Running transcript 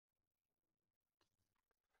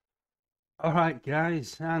Alright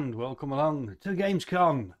guys, and welcome along to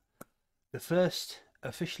Gamescom, the first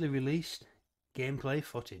officially released gameplay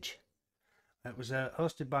footage. It was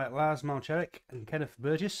hosted by Lars Malcherik and Kenneth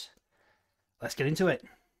Burgess. Let's get into it.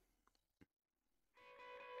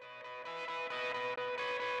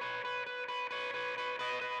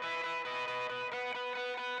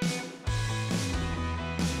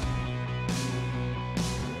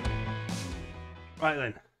 Right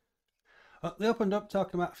then. They opened up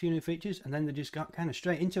talking about a few new features and then they just got kind of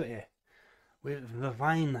straight into it here with the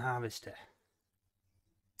Vine Harvester.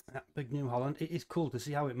 That big New Holland. It is cool to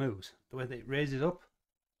see how it moves. The way that it raises up.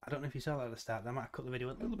 I don't know if you saw that at the start. I might have cut the video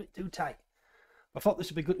a little bit too tight. I thought this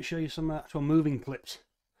would be good to show you some actual moving clips.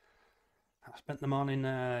 I spent the morning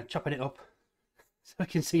chopping it up so I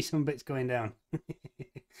can see some bits going down.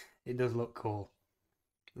 It does look cool.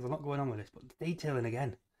 There's a lot going on with this, but the detailing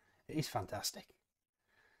again, it is fantastic.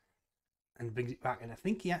 And brings it back, and I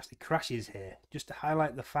think he actually crashes here just to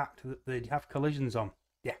highlight the fact that they have collisions on.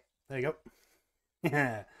 Yeah, there you go.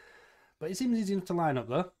 Yeah, but it seems easy enough to line up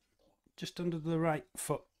though, just under the right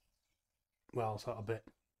foot. Well, sort of bit.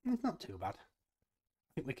 It's not too bad. I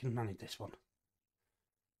think we can manage this one.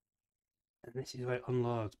 And this is where it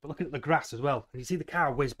unloads. But looking at the grass as well, and you see the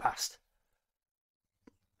car whiz past.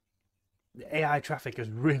 The AI traffic has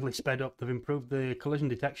really sped up. They've improved the collision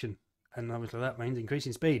detection. And obviously that means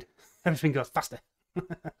increasing speed. Everything goes faster.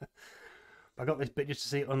 I got this bit just to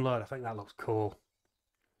see it unload. I think that looks cool.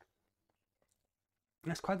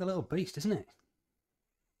 That's quite the little beast, isn't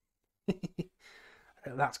it?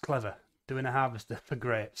 That's clever. Doing a harvester for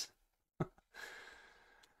grapes.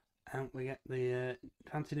 And we get the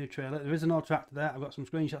fancy new trailer. There is an old tractor there. I've got some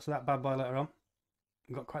screenshots of that bad boy later on.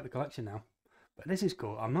 I've got quite the collection now. But this is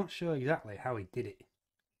cool. I'm not sure exactly how he did it.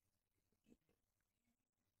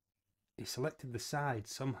 He selected the side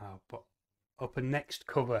somehow, but open next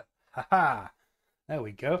cover. Haha! There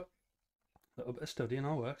we go. A little bit of studying,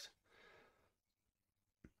 all works.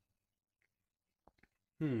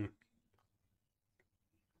 You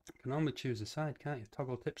can only choose a side, can't you?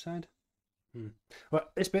 Toggle tip side. Well,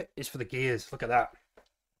 this bit is for the gears. Look at that.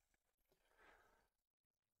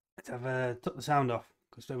 I've took the sound off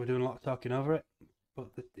because they were doing a lot of talking over it, but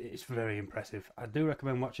it's very impressive. I do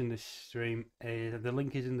recommend watching this stream. The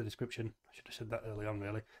link is in the description. I should have said that early on,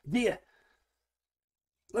 really. Dear!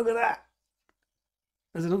 Look at that!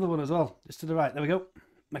 There's another one as well, just to the right. There we go.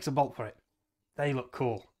 Makes a bolt for it. They look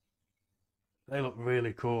cool. They look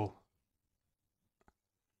really cool.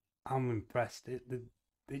 I'm impressed.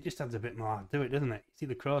 It just adds a bit more to it, doesn't it? You see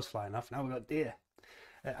the crows flying off. Now we've got deer.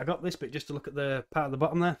 I got this bit just to look at the part of the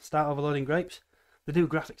bottom there. Start overloading grapes. The new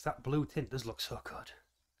graphics, that blue tint does look so good.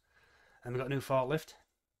 And we've got a new forklift.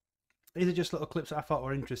 These are just little clips that I thought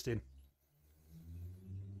were interesting.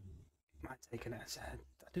 Might take an I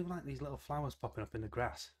do like these little flowers popping up in the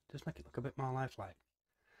grass. Just make it look a bit more lifelike.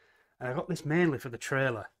 And I got this mainly for the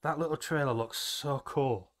trailer. That little trailer looks so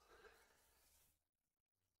cool.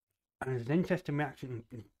 And there's an interesting reaction.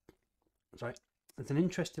 Sorry. There's an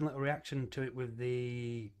interesting little reaction to it with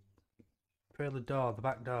the trailer door, the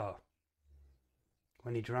back door.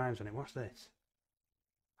 When he drives on it. Watch this.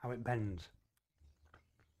 How it bends.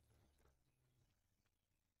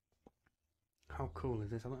 How cool is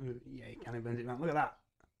this? Yeah, it kind of bends it around. Look at that.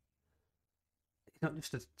 It's not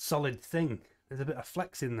just a solid thing. There's a bit of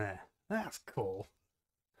flex in there. That's cool.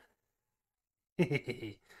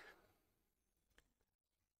 I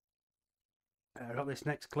got this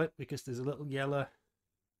next clip because there's a little yellow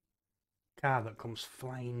car that comes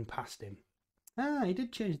flying past him. Ah, he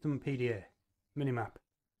did change them PDA. Minimap.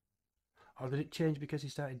 Or did it change because he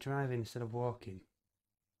started driving instead of walking?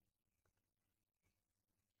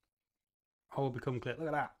 All will become clear.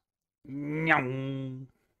 Look at that.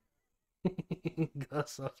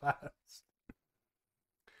 Goes so fast.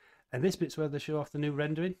 And this bit's where they show off the new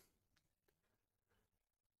rendering.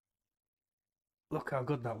 Look how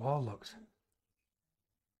good that wall looks.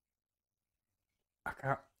 I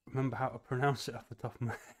can't remember how to pronounce it off the top of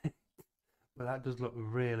my head. But that does look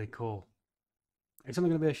really cool. It's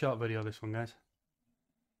only going to be a short video, this one, guys.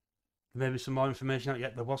 Maybe some more information out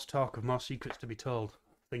yet. There was talk of more secrets to be told.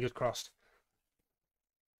 Fingers crossed.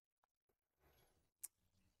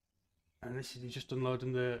 And this is just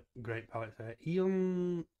unloading the grape pallets there. He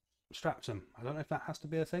unstraps them. I don't know if that has to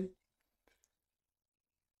be a thing.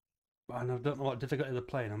 But I don't know what difficulty they're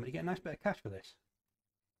playing on, but you get a nice bit of cash for this.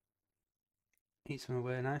 Eats them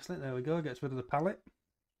away nicely. There we go. Gets rid of the pallet.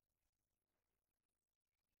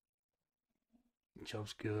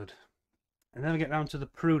 Job's good. And then we get round to the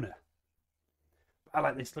pruner. I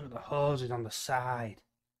like this. Look at the hoses on the side.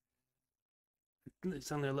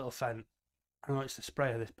 It's only a little fence. I know it's the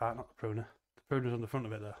sprayer, this part, not the pruner. The pruner's on the front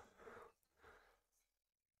of it though.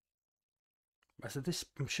 I said this.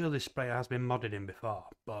 I'm sure this sprayer has been modded in before,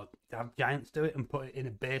 but to have Giants do it and put it in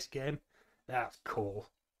a base game, that's cool.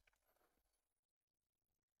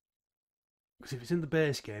 Because if it's in the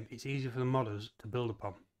base game, it's easier for the modders to build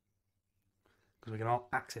upon. Because we can all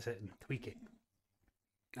access it and tweak it.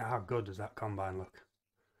 How good does that combine look?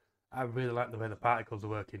 I really like the way the particles are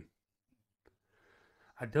working.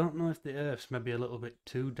 I don't know if the earth's maybe a little bit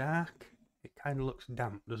too dark. It kind of looks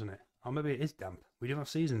damp, doesn't it? Or maybe it is damp. We do have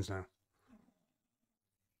seasons now.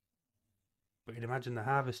 But you'd imagine the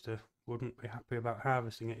harvester wouldn't be happy about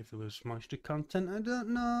harvesting it if there was moisture content. I don't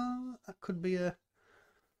know. That could be a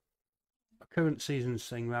current seasons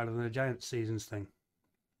thing rather than a giant seasons thing.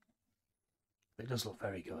 But it does look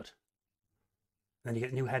very good. Then you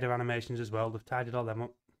get new header animations as well. They've tidied all them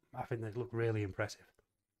up. I think they look really impressive.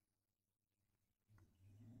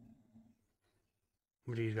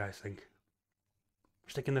 What do you guys think?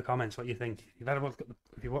 Stick in the comments what you think. If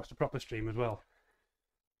you watched the proper stream as well.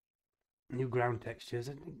 New ground textures.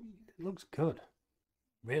 It looks good.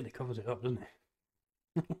 Really covers it up, doesn't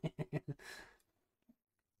it?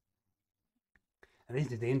 And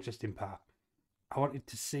this is the interesting part. I wanted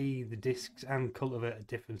to see the discs and cultivator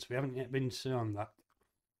difference. We haven't yet been shown that.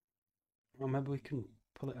 Well, maybe we can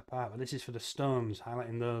pull it apart. But this is for the stones,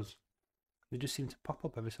 highlighting those. They just seem to pop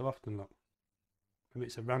up every so often, look. Maybe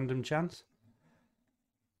it's a random chance.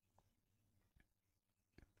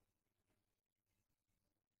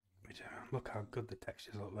 Look how good the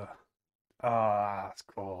textures look there. Ah, oh, that's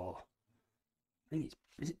cool. I think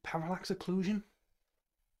is it parallax occlusion?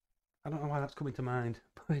 I don't know why that's coming to mind,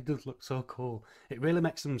 but it does look so cool. It really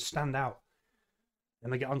makes them stand out.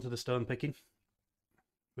 Then we get onto the stone picking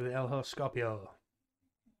with the El Scorpio.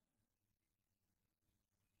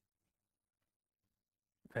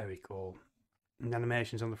 Very cool. And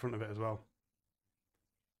animations on the front of it as well.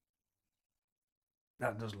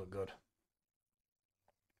 That does look good.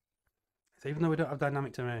 So even though we don't have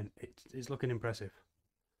dynamic terrain, it's looking impressive.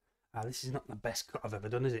 This is not the best cut I've ever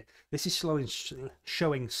done, is it? This is showing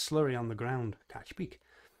slurry on the ground. Catch peak.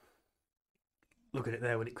 Look at it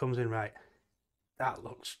there when it comes in right. That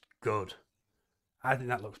looks good. I think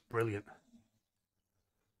that looks brilliant.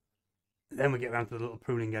 Then we get around to the little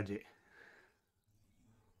pruning gadget.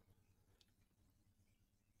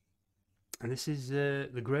 And this is the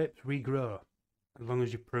grapes regrow as long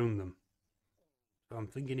as you prune them. So I'm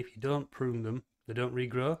thinking if you don't prune them, they don't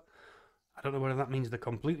regrow. I don't know whether that means they're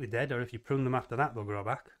completely dead or if you prune them after that, they'll grow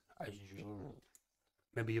back.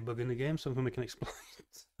 Maybe you're bugging the game, something we can explain.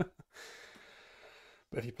 But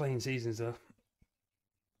if you're playing seasons though,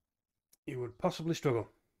 you would possibly struggle.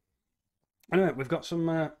 Anyway, we've got some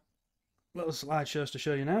little slideshows to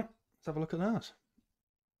show you now. Let's have a look at those.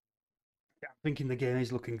 Yeah, I'm thinking the game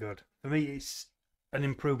is looking good. For me, it's an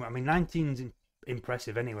improvement. I mean, 19's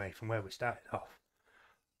impressive anyway from where we started off.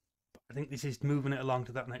 I think this is moving it along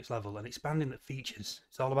to that next level and expanding the features.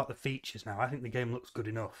 It's all about the features now. I think the game looks good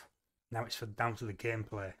enough. Now it's down to the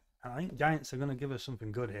gameplay. And I think Giants are going to give us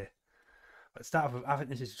something good here. Let's start off with, I think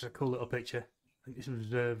this is just a cool little picture. I think this was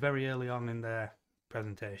very early on in their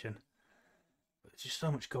presentation. But there's just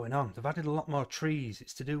so much going on. They've added a lot more trees.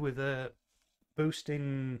 It's to do with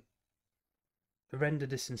boosting the render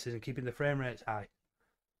distances and keeping the frame rates high.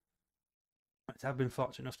 I've been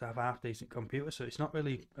fortunate enough to have a half-decent computer, so it's not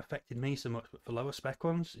really affected me so much, but for lower spec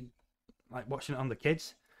ones, like watching it on the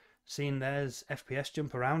kids, seeing theirs FPS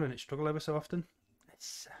jump around and it struggle ever so often,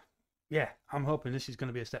 it's, yeah, I'm hoping this is going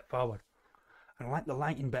to be a step forward. And I like the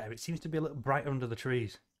lighting better. It seems to be a little brighter under the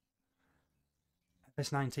trees.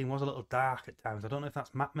 FS19 was a little dark at times. I don't know if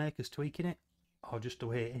that's map makers tweaking it, or just the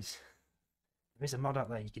way it is. There is a mod out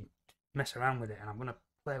there, you can mess around with it, and I'm going to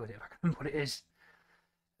play with it if I can remember what it is.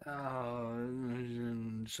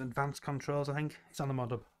 It's advanced controls, I think. It's on the mod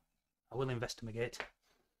hub. I will investigate.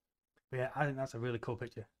 But yeah, I think that's a really cool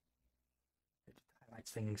picture. It highlights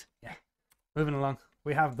things. Yeah. Moving along,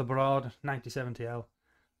 we have the Broad 9070L.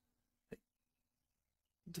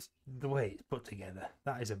 Just the way it's put together,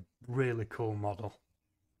 that is a really cool model.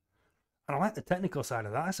 And I like the technical side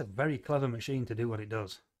of that. That's a very clever machine to do what it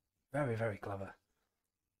does. Very, very clever.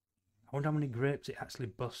 I wonder how many grapes it actually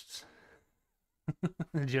busts.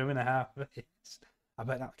 During a half race. I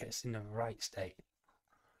bet that gets in the right state.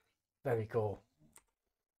 Very cool.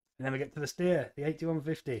 And then we get to the steer, the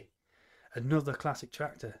 8150. Another classic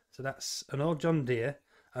tractor. So that's an old John Deere,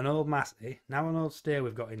 an old Massey, now an old steer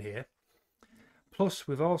we've got in here. Plus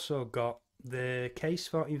we've also got the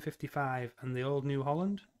Case 1455 and the old New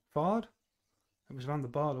Holland Ford. It was around the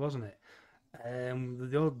border, wasn't it?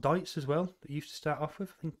 The old Deutz as well that used to start off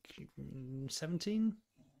with. I think 17,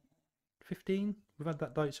 15. We've had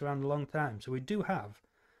that Deutz around a long time, so we do have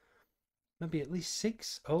maybe at least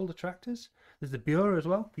 6 older tractors. There's the Bureau as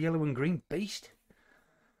well, the yellow and green beast.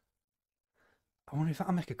 I wonder if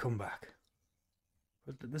that'll make a comeback.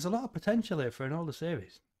 But there's a lot of potential here for an older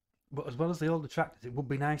series. But as well as the older tractors, it would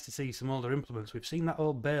be nice to see some older implements. We've seen that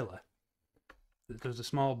old baler that does the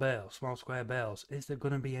small bales, small square bales. Is there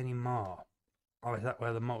going to be any more? Or is that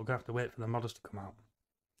where we're going to have to wait for the models to come out?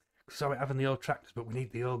 Sorry, having the old tractors, but we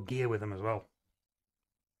need the old gear with them as well.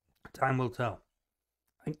 Time will tell.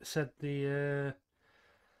 I think they said the...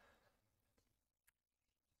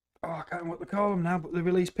 Oh, I can't remember what they call them now, but they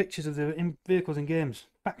release pictures of the vehicles in games.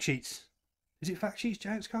 Fact sheets. Is it fact sheets,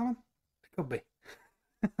 Giants call them? It could be.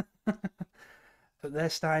 But they're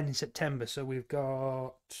starting in September, so we've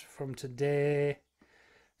got from today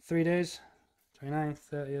 3 days. 29th,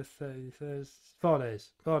 30th, 31st, 4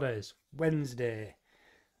 days. 4 days. Wednesday.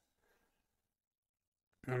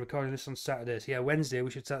 I'm recording this on Saturday, so yeah, Wednesday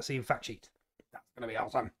we should start seeing fact sheet. That's going to be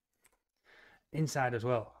awesome. Inside as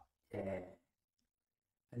well. Yeah.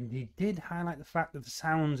 And he did highlight the fact that the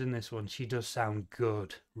sounds in this one, she does sound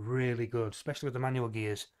good. Really good, especially with the manual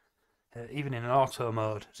gears. Even in an auto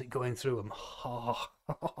mode, as it going through them.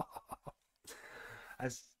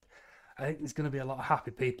 As I think there's going to be a lot of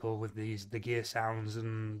happy people with the gear sounds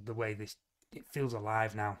and the way it feels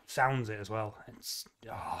alive now. Sounds it as well. It's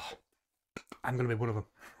I'm going to be one of them.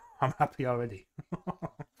 I'm happy already.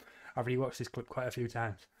 I've rewatched this clip quite a few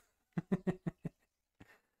times.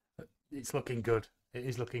 It's looking good. It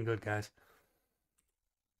is looking good, guys.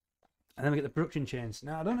 And then we get the production chains.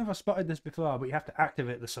 Now, I don't know if I spotted this before, but you have to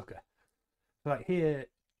activate the sucker. So like here,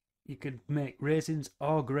 you could make raisins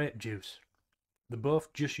or grape juice. They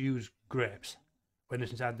both just use grapes when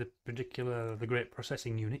it's inside the grape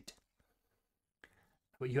processing unit.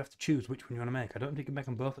 But you have to choose which one you want to make. I don't think you can make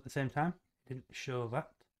them both at the same time. It didn't show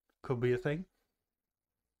that. Could be a thing.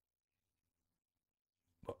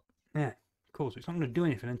 But yeah, cool. So it's not going to do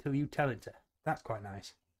anything until you tell it to. That's quite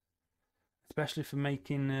nice. Especially for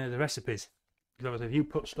making the recipes. Because obviously if you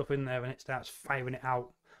put stuff in there and it starts firing it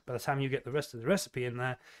out, by the time you get the rest of the recipe in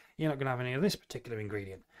there, you're not going to have any of this particular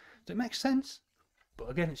ingredient. So it makes sense. But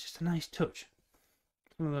again, it's just a nice touch.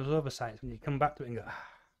 It's one of those oversights when you come back to it and go, ah.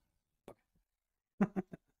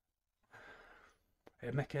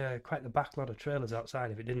 It'd make quite the backlog of trailers outside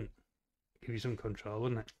if it didn't. Give you some control,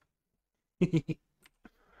 wouldn't it?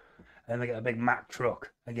 And they get a big Mack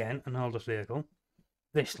truck. Again, an older vehicle.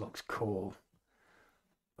 This looks cool.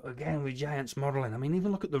 But again, with Giants modelling, I mean,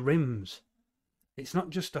 even look at the rims. It's not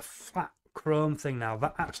just a flat chrome thing now.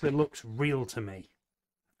 That actually looks real to me.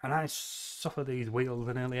 And I suffer these wheels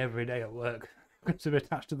nearly every day at work because they're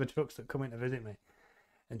attached to the trucks that come in to visit me.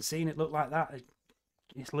 And seeing it look like that,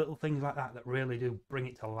 it's little things like that that really do bring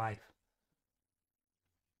it to life.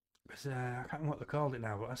 Because I can't remember what they called it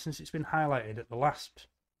now, but since it's been highlighted at the last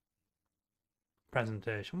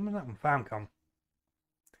presentation, when was that one? FarmCom.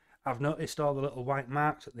 I've noticed all the little white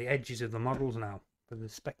marks at the edges of the models now, for the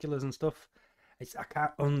speculars and stuff. I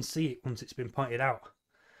can't unsee it once it's been pointed out.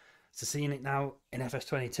 So seeing it now in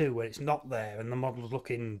FS22 where it's not there and the model's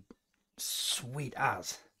looking sweet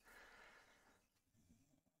as.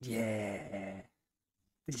 Yeah.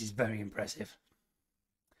 This is very impressive.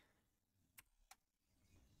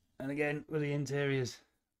 And again, with the interiors.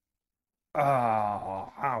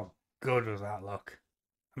 Oh, how good does that look?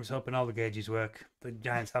 I'm just hoping all the gauges work. The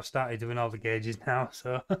Giants have started doing all the gauges now,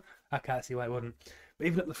 so I can't see why it wouldn't. But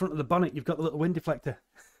even at the front of the bonnet, you've got the little wind deflector.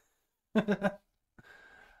 And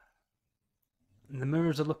the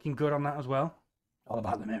mirrors are looking good on that as well. All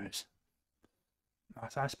about the mirrors.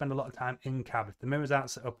 I spend a lot of time in cab. If the mirrors aren't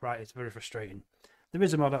set up right, it's very frustrating. There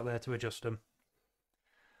is a mod out there to adjust them.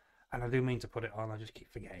 And I do mean to put it on, I just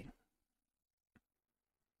keep forgetting.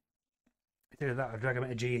 If I do that, I drag them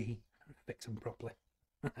into GE and fix them properly.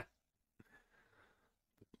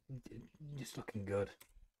 Just looking good.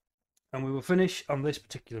 And we will finish on this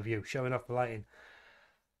particular view, showing off the lighting.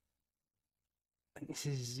 I think this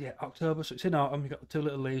is, October, so it's in autumn. You've got the 2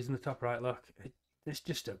 little leaves in the top right, look. It's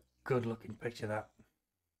just a good looking picture, that.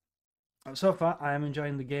 And so far, I am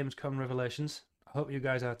enjoying the Gamescom revelations. I hope you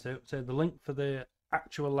guys are too. So the link for the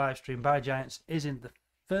actual live stream by Giants is in the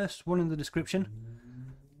first one in the description.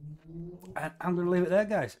 And I'm going to leave it there,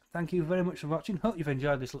 guys. Thank you very much for watching. Hope you've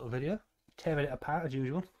enjoyed this little video. Tearing it apart as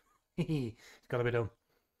usual. It's got to be done.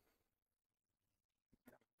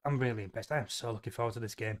 I'm really impressed. I am so looking forward to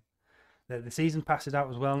this game. The season pass is out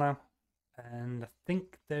as well now. And I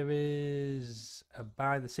think there is a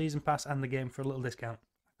buy the season pass and the game for a little discount.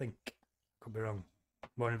 I think. Could be wrong.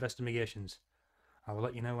 more investigations. I will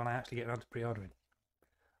let you know when I actually get around to pre-ordering.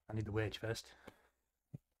 I need the wage first.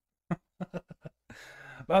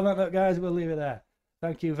 But on that note, guys, we'll leave it there.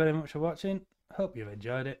 Thank you very much for watching. Hope you've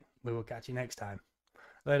enjoyed it. We will catch you next time.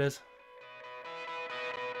 Laters.